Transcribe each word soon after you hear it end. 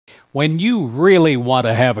when you really want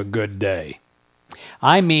to have a good day.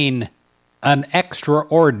 I mean, an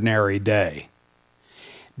extraordinary day.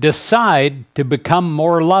 Decide to become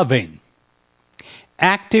more loving.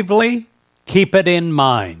 Actively keep it in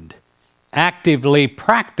mind. Actively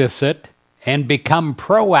practice it and become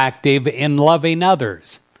proactive in loving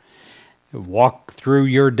others. Walk through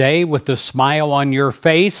your day with a smile on your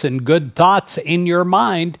face and good thoughts in your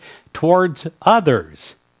mind towards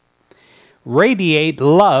others. Radiate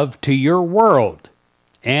love to your world,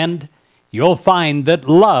 and you'll find that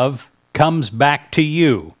love comes back to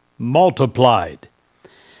you, multiplied.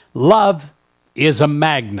 Love is a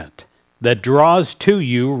magnet that draws to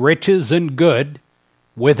you riches and good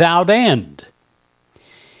without end.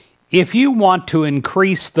 If you want to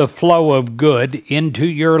increase the flow of good into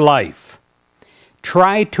your life,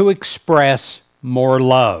 try to express more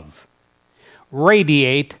love.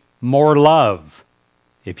 Radiate more love.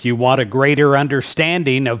 If you want a greater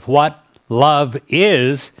understanding of what love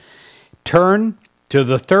is, turn to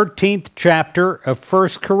the 13th chapter of 1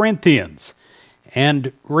 Corinthians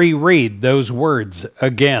and reread those words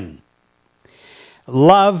again.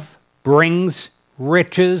 Love brings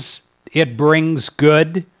riches, it brings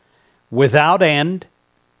good without end.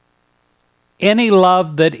 Any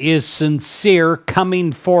love that is sincere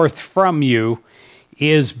coming forth from you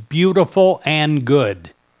is beautiful and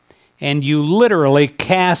good. And you literally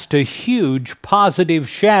cast a huge positive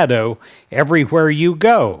shadow everywhere you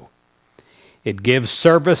go. It gives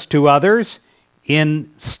service to others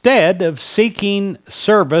instead of seeking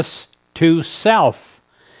service to self.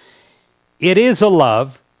 It is a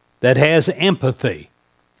love that has empathy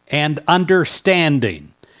and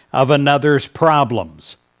understanding of another's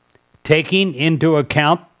problems, taking into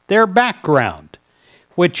account their background,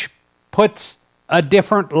 which puts a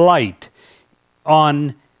different light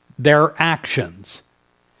on their actions.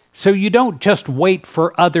 So you don't just wait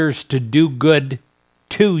for others to do good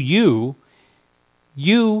to you,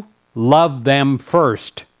 you love them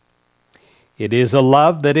first. It is a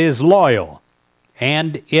love that is loyal,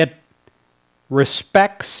 and it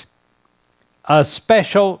respects a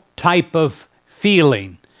special type of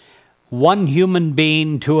feeling, one human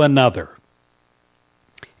being to another.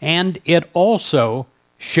 And it also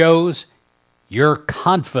shows your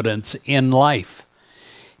confidence in life.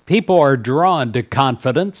 People are drawn to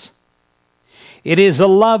confidence. It is a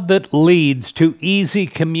love that leads to easy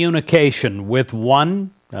communication with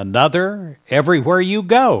one another everywhere you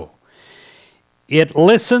go. It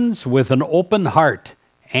listens with an open heart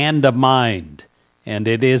and a mind, and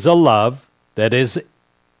it is a love that is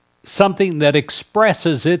something that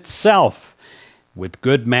expresses itself with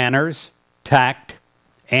good manners, tact,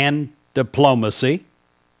 and diplomacy.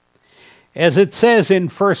 As it says in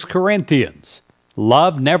 1 Corinthians,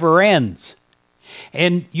 love never ends.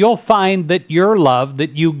 And you'll find that your love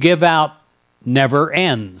that you give out never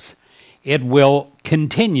ends. It will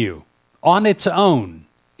continue on its own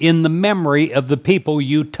in the memory of the people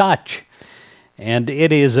you touch. And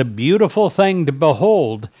it is a beautiful thing to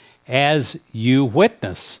behold as you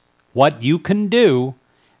witness what you can do,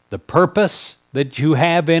 the purpose that you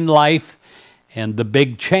have in life, and the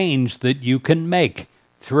big change that you can make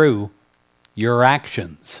through your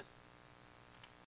actions.